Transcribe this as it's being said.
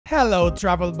Hello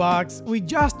Travel Bugs! We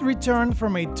just returned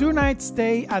from a 2-night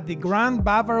stay at the Grand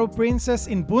Bavaro Princess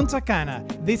in Punta Cana.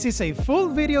 This is a full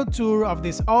video tour of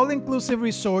this all-inclusive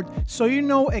resort so you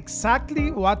know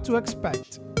exactly what to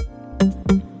expect.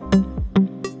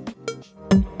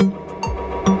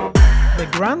 The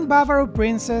Grand Bavaro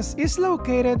Princess is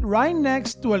located right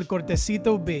next to El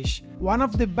Cortecito beach, one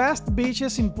of the best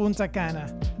beaches in Punta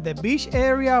Cana. The beach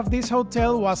area of this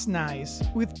hotel was nice,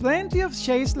 with plenty of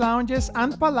chaise lounges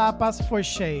and palapas for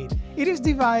shade. It is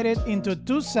divided into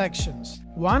two sections,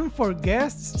 one for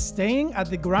guests staying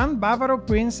at the Grand Bavaro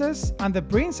Princess and the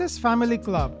Princess Family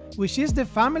Club, which is the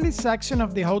family section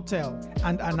of the hotel,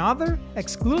 and another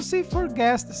exclusive for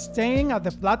guests staying at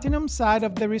the Platinum side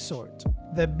of the resort.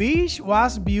 The beach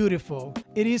was beautiful.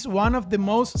 It is one of the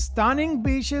most stunning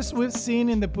beaches we've seen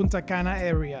in the Punta Cana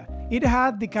area. It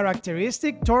had the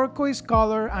characteristic turquoise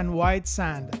color and white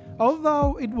sand,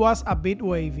 although it was a bit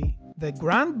wavy. The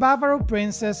Grand Bavaro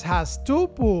Princess has two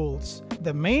pools.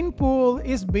 The main pool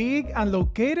is big and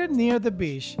located near the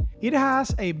beach. It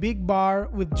has a big bar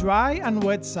with dry and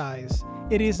wet sides.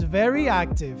 It is very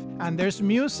active, and there's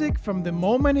music from the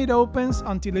moment it opens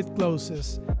until it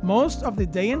closes. Most of the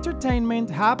day entertainment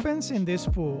happens in this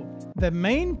pool. The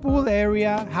main pool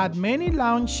area had many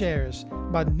lounge chairs,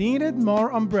 but needed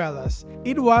more umbrellas.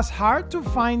 It was hard to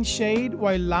find shade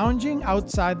while lounging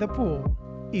outside the pool.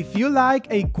 If you like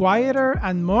a quieter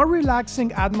and more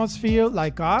relaxing atmosphere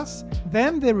like us,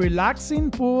 then the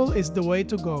relaxing pool is the way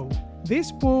to go.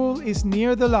 This pool is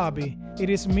near the lobby. It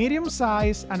is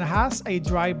medium-sized and has a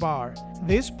dry bar.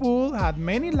 This pool had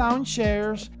many lounge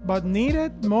chairs, but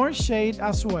needed more shade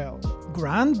as well.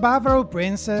 Grand Bavaro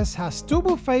Princess has two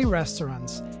buffet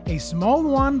restaurants, a small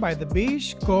one by the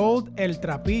beach called El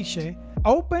Trapiche,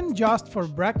 open just for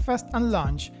breakfast and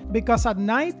lunch because at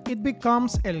night it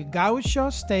becomes El Gaucho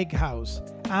Steakhouse,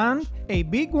 and a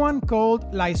big one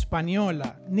called La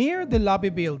Española near the lobby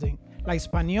building. La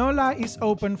Española is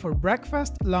open for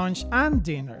breakfast, lunch, and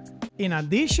dinner. In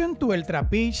addition to El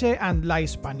Trapiche and La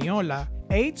Española,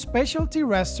 8 specialty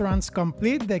restaurants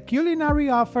complete the culinary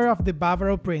offer of the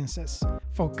Bavaro Princess.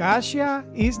 Focaccia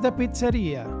is the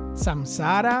pizzeria,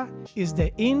 Samsara is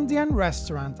the Indian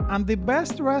restaurant and the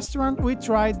best restaurant we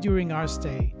tried during our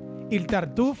stay. Il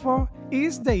Tartufo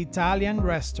is the Italian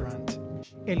restaurant.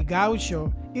 El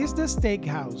Gaucho is the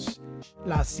steakhouse.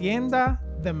 La Hacienda,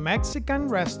 the Mexican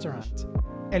restaurant.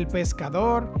 El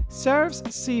Pescador serves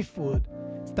seafood.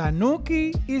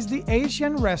 Tanuki is the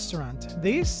Asian restaurant.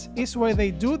 This is where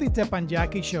they do the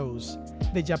teppanyaki shows.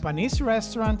 The Japanese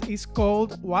restaurant is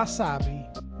called Wasabi.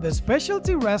 The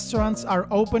specialty restaurants are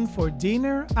open for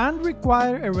dinner and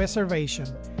require a reservation.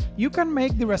 You can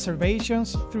make the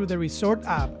reservations through the resort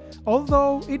app,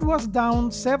 although it was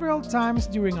down several times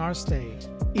during our stay.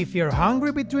 If you're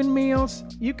hungry between meals,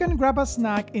 you can grab a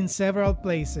snack in several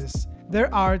places.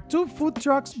 There are 2 food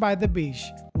trucks by the beach,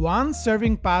 one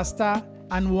serving pasta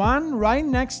and one right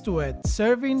next to it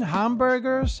serving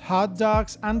hamburgers, hot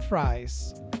dogs, and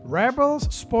fries.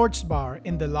 Rebel's Sports Bar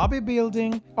in the lobby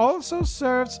building also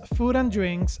serves food and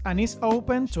drinks and is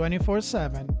open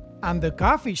 24/7. And the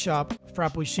coffee shop,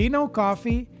 Frappuccino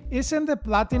Coffee, is in the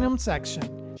Platinum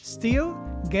section. Still,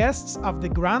 guests of the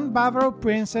Grand Bavaro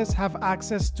Princess have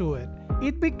access to it.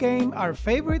 It became our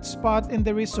favorite spot in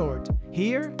the resort.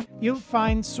 Here, you'll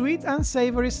find sweet and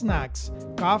savory snacks,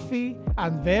 coffee,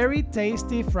 and very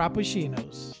tasty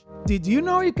frappuccinos. Did you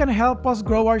know you can help us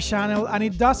grow our channel and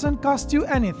it doesn't cost you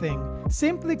anything?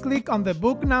 Simply click on the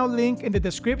Book Now link in the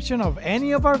description of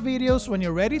any of our videos when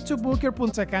you're ready to book your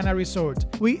Punta Cana resort.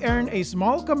 We earn a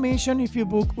small commission if you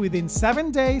book within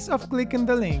 7 days of clicking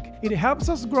the link. It helps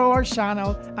us grow our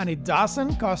channel and it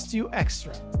doesn't cost you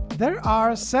extra. There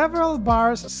are several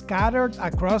bars scattered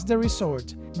across the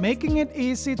resort, making it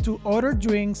easy to order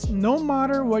drinks no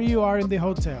matter where you are in the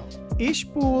hotel.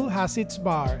 Each pool has its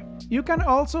bar. You can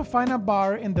also find a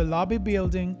bar in the lobby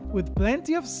building with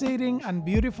plenty of seating and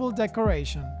beautiful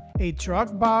decoration, a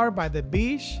truck bar by the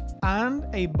beach, and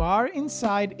a bar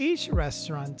inside each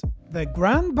restaurant. The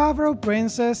Grand Bavaro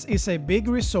Princess is a big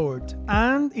resort,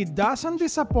 and it doesn't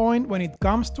disappoint when it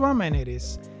comes to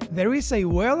amenities. There is a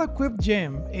well-equipped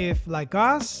gym if, like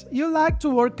us, you like to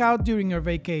work out during your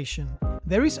vacation.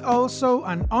 There is also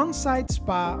an on-site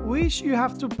spa which you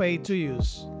have to pay to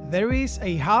use. There is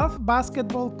a half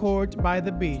basketball court by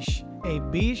the beach, a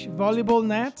beach volleyball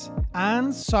net,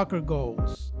 and soccer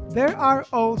goals. There are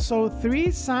also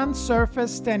 3 sand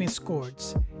surface tennis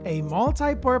courts, a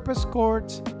multi-purpose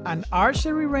court, an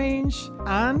archery range,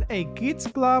 and a kids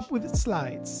club with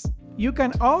slides. You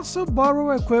can also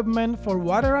borrow equipment for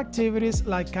water activities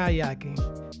like kayaking.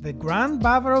 The Grand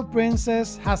Bavaro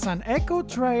Princess has an eco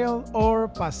trail or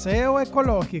paseo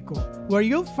ecológico, where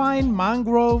you'll find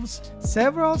mangroves,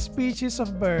 several species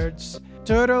of birds,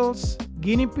 turtles,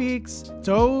 guinea pigs,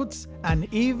 toads, and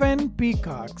even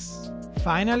peacocks.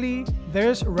 Finally,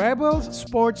 there's Rebel's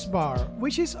Sports Bar,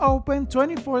 which is open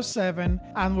 24/7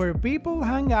 and where people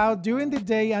hang out during the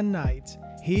day and night.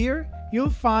 Here, you'll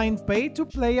find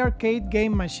pay-to-play arcade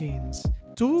game machines,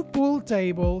 2 pool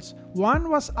tables, one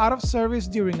was out of service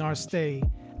during our stay,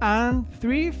 and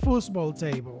 3 foosball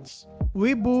tables.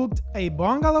 We booked a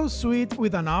bungalow suite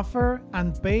with an offer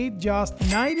and paid just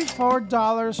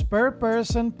 $94 per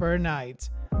person per night.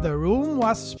 The room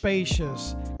was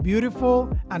spacious, beautiful,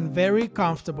 and very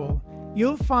comfortable.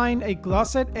 You'll find a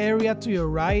closet area to your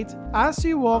right as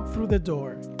you walk through the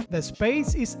door. The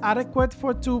space is adequate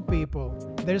for 2 people.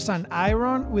 There's an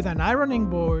iron with an ironing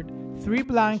board, 3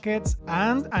 blankets,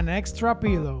 and an extra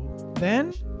pillow.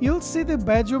 Then, you'll see the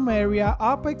bedroom area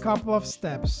up a couple of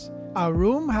steps. Our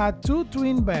room had 2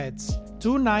 twin beds,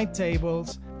 2 night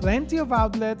tables, plenty of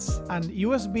outlets, and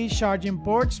USB charging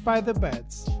ports by the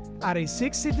beds. At a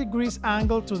 60 degrees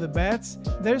angle to the beds,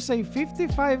 there's a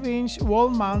 55-inch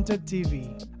wall-mounted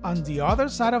TV. On the other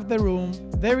side of the room,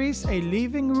 there is a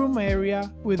living room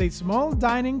area with a small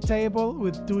dining table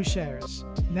with 2 chairs.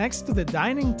 Next to the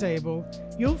dining table,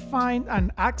 you'll find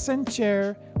an accent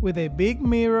chair with a big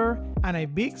mirror and a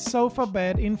big sofa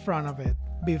bed in front of it.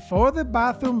 Before the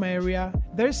bathroom area,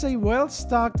 there's a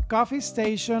well-stocked coffee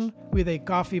station with a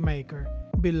coffee maker.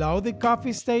 Below the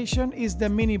coffee station is the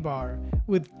minibar,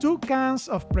 with 2 cans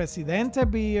of Presidente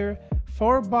beer,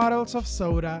 4 bottles of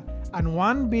soda, and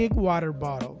 1 big water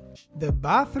bottle. The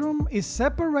bathroom is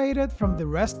separated from the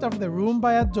rest of the room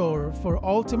by a door for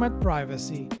ultimate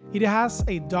privacy. It has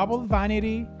a double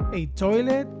vanity, a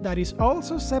toilet that is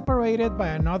also separated by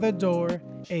another door,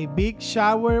 a big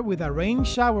shower with a rain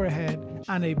shower head,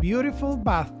 and a beautiful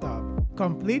bathtub,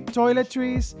 complete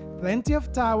toiletries, plenty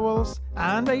of towels,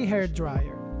 and a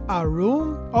hairdryer. Our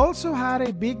room also had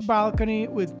a big balcony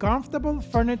with comfortable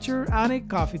furniture and a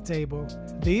coffee table.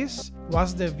 This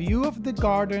was the view of the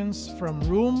gardens from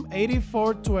room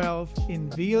 8412 in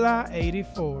Villa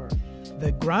 84.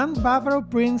 The Grand Bavaro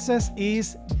Princess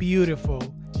is beautiful.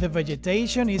 The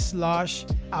vegetation is lush,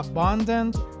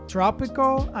 abundant,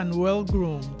 tropical, and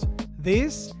well-groomed.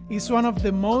 This is one of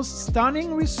the most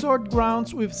stunning resort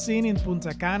grounds we've seen in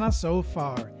Punta Cana so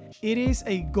far. It is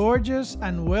a gorgeous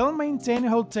and well-maintained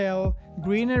hotel,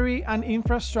 greenery and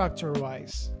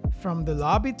infrastructure-wise. From the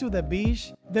lobby to the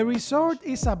beach, the resort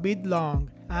is a bit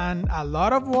long and a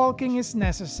lot of walking is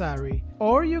necessary,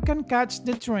 or you can catch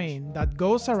the train that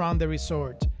goes around the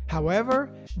resort. However,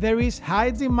 there is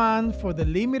high demand for the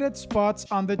limited spots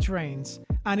on the trains,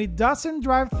 and it doesn't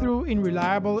drive through in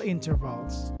reliable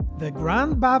intervals. The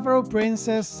Grand Bavaro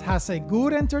Princess has a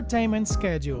good entertainment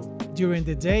schedule. During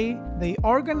the day, they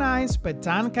organize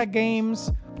petanca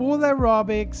games, pool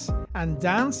aerobics, and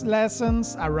dance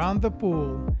lessons around the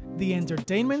pool. The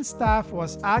entertainment staff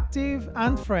was active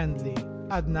and friendly.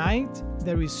 At night,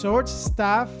 the resort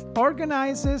staff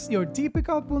organizes your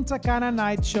typical Punta Cana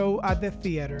night show at the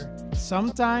theater.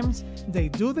 Sometimes, they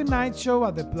do the night show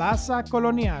at the Plaza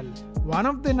Colonial. One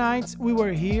of the nights we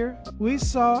were here, we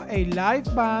saw a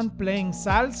live band playing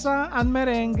salsa and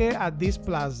merengue at this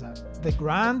plaza. The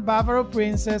Grand Bavaro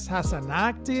Princess has an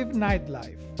active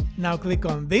nightlife. Now click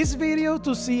on this video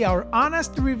to see our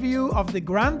honest review of the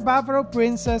Grand Bavaro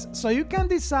Princess so you can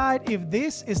decide if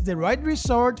this is the right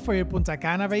resort for your Punta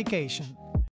Cana vacation.